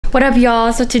What up,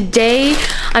 y'all? So today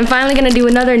I'm finally gonna do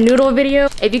another noodle video.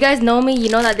 If you guys know me, you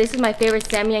know that this is my favorite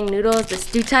samyang noodles, the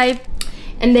stew type.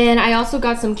 And then I also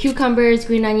got some cucumbers,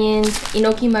 green onions,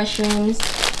 enoki mushrooms,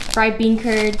 fried bean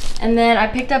curd, and then I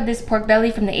picked up this pork belly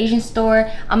from the Asian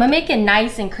store. I'm gonna make it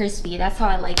nice and crispy. That's how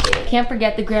I like it. Can't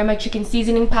forget the grandma chicken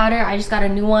seasoning powder. I just got a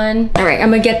new one. All right, I'm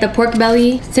gonna get the pork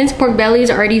belly. Since pork belly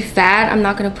is already fat, I'm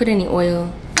not gonna put any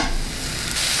oil.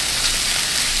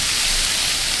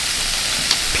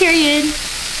 Period.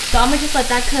 So I'm gonna just let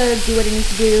that cook, do what it needs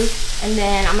to do, and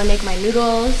then I'm gonna make my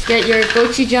noodles. Get your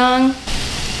gochujang.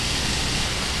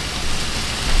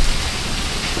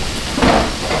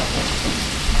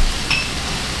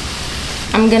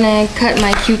 I'm gonna cut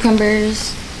my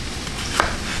cucumbers.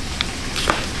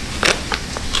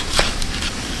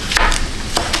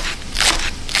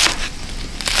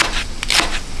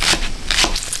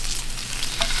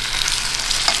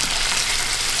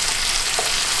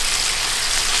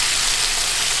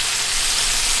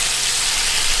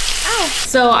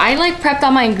 So I like prepped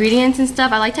all my ingredients and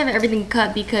stuff. I like to have everything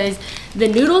cut because the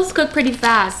noodles cook pretty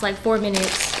fast, like 4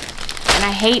 minutes. And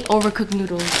I hate overcooked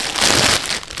noodles.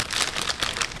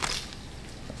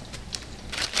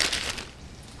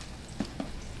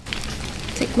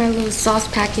 Take my little sauce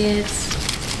packets.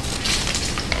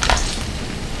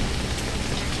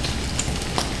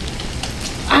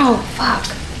 Oh, fuck.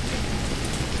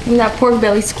 And that pork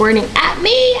belly squirting at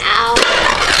me, ow!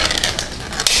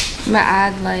 I'm gonna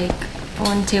add like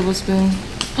 1 tablespoon.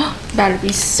 That'd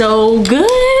be so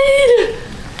good.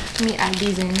 Let me add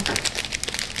these in.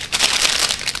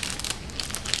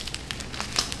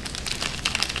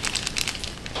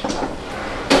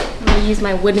 I'm gonna use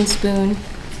my wooden spoon.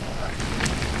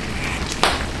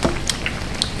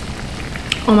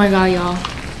 Oh my god, y'all.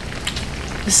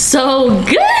 So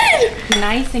good!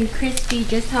 Nice and crispy,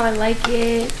 just how I like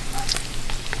it.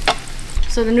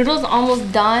 So the noodle's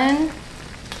almost done.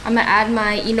 I'm gonna add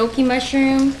my enoki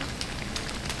mushroom.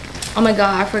 Oh my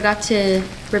god, I forgot to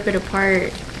rip it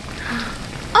apart.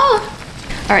 Oh!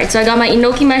 Alright, so I got my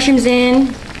enoki mushrooms in.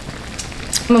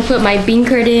 I'm gonna put my bean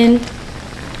curd in.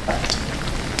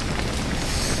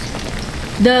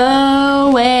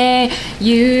 The way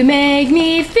you make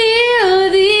me feel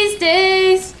these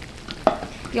days.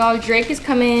 Y'all, Drake is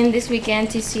coming this weekend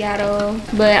to Seattle,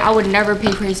 but I would never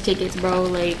pay for his tickets, bro.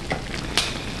 Like,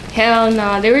 hell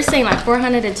no. They were saying like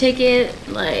 $400 a ticket.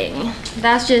 Like,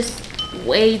 that's just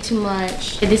way too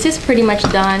much. This is pretty much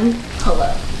done. Hold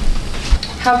up.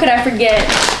 How could I forget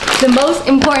the most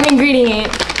important ingredient?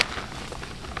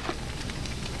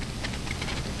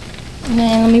 And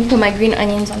then let me put my green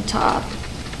onions on top.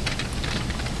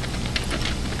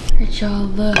 Alright, y'all,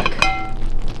 look.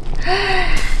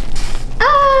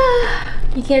 Ah!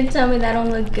 You can't tell me that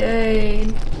don't look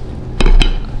good.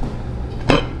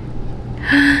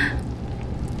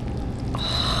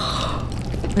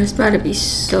 It's about to be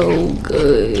so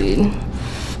good.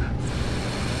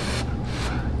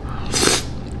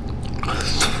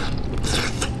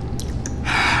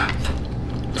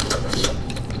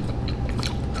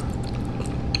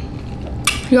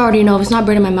 You already know if it's not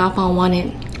burning my mouth, I don't want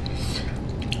it.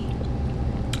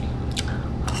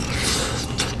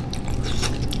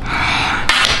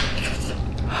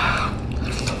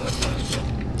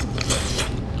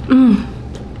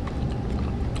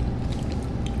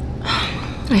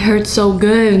 It hurts so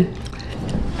good.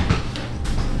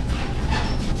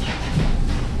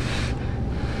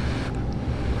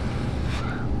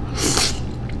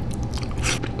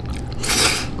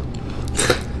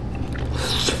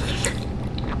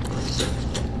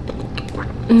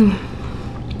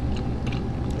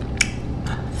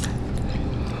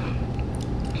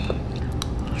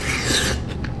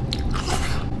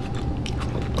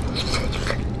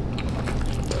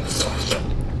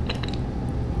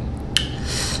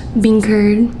 Bean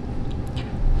curd.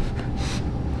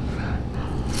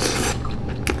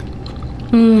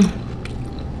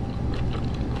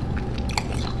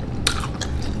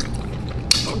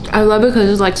 I love it because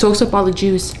it like soaks up all the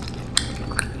juice.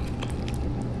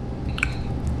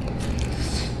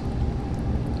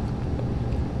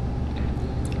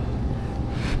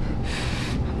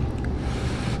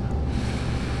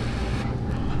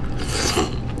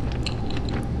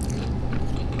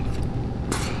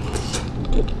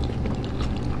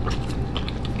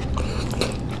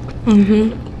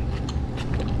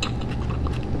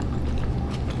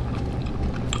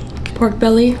 Pork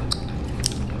belly.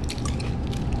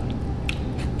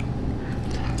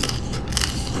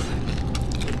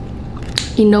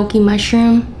 Enoki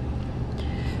mushroom.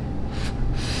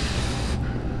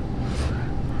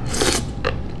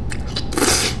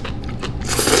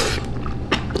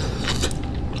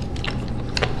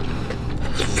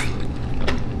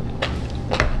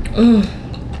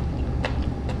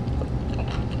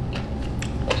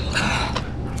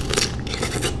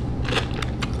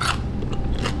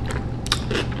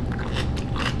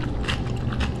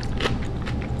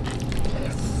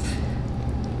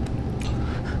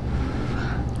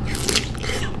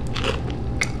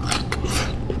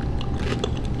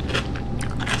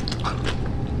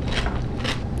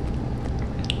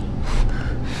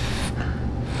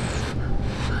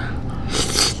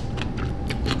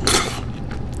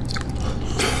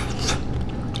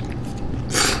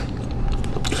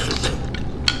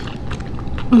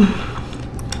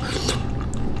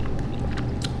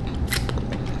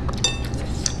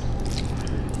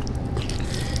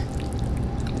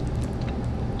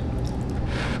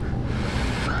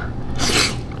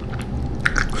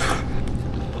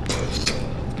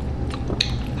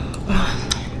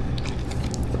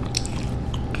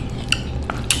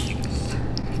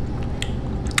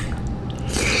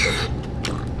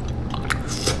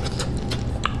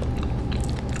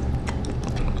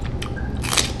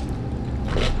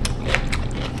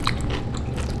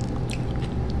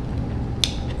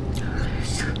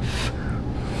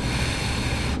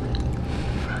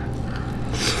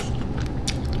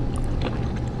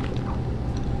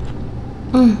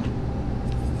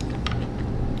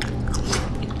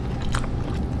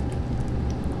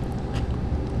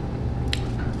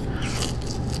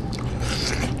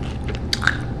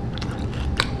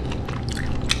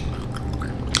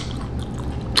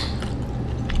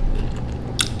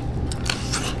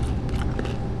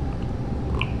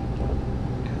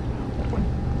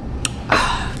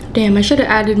 Damn, I should have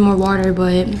added more water,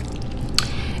 but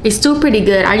it's still pretty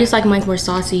good. I just like mine more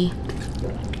saucy.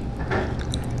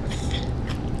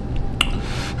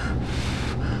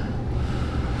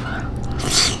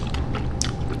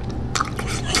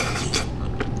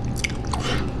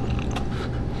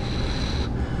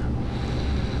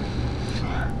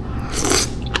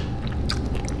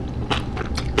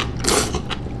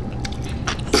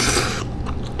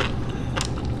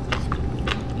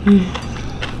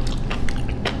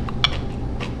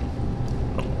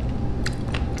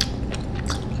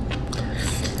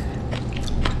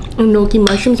 Gnocchi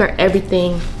mushrooms are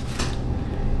everything.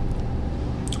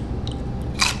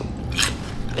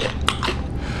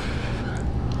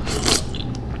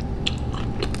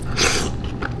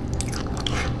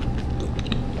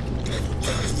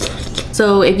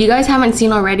 So if you guys haven't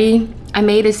seen already, I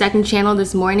made a second channel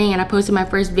this morning and I posted my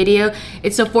first video.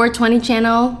 It's a 420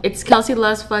 channel. It's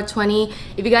kelseylovespho 20.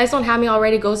 If you guys don't have me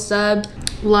already, go sub.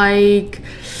 Like,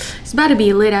 it's about to be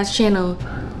a lit ass channel.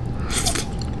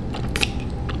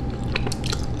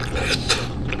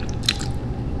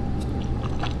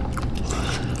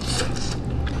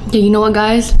 Okay, you know what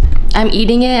guys? I'm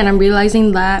eating it and I'm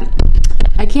realizing that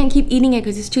I can't keep eating it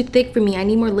because it's too thick for me. I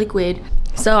need more liquid.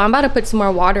 So I'm about to put some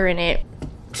more water in it.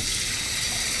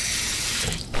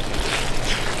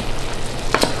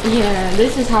 Yeah,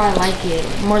 this is how I like it.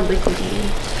 More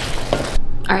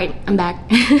liquidy. All right, I'm back.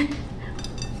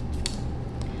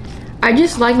 I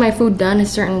just like my food done a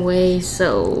certain way,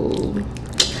 so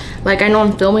like I know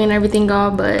I'm filming and everything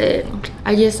all, but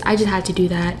I just had to do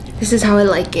that. This is how I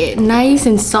like it. Nice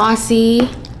and saucy.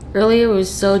 Earlier it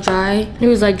was so dry. It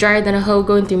was like drier than a hoe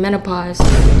going through menopause.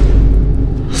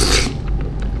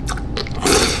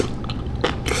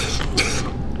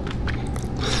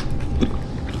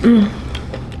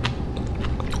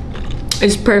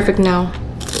 It's perfect now.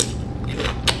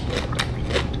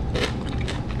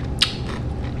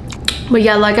 But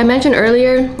yeah, like I mentioned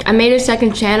earlier, I made a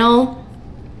second channel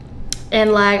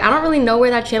and like I don't really know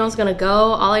where that channel is gonna go.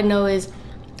 All I know is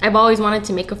I've always wanted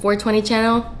to make a 420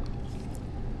 channel,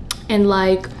 and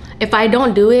like if I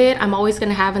don't do it, I'm always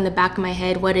gonna have in the back of my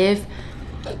head what if.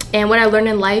 And what I learned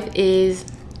in life is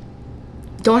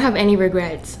don't have any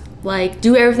regrets. Like,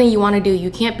 do everything you want to do.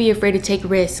 You can't be afraid to take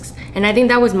risks. And I think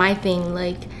that was my thing.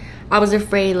 Like, I was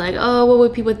afraid, like, oh, what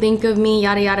would people think of me,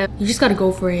 yada yada. You just gotta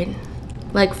go for it.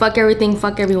 Like, fuck everything,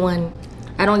 fuck everyone.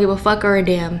 I don't give a fuck or a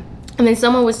damn. And then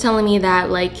someone was telling me that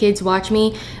like kids watch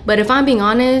me, but if I'm being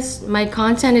honest, my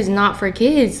content is not for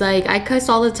kids. Like, I cuss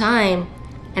all the time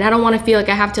and I don't want to feel like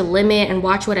I have to limit and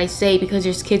watch what I say because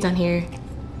there's kids on here.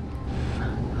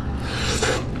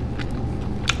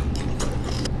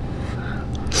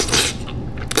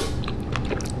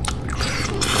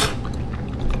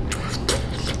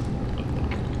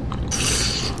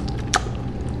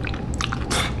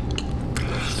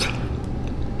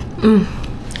 Mm.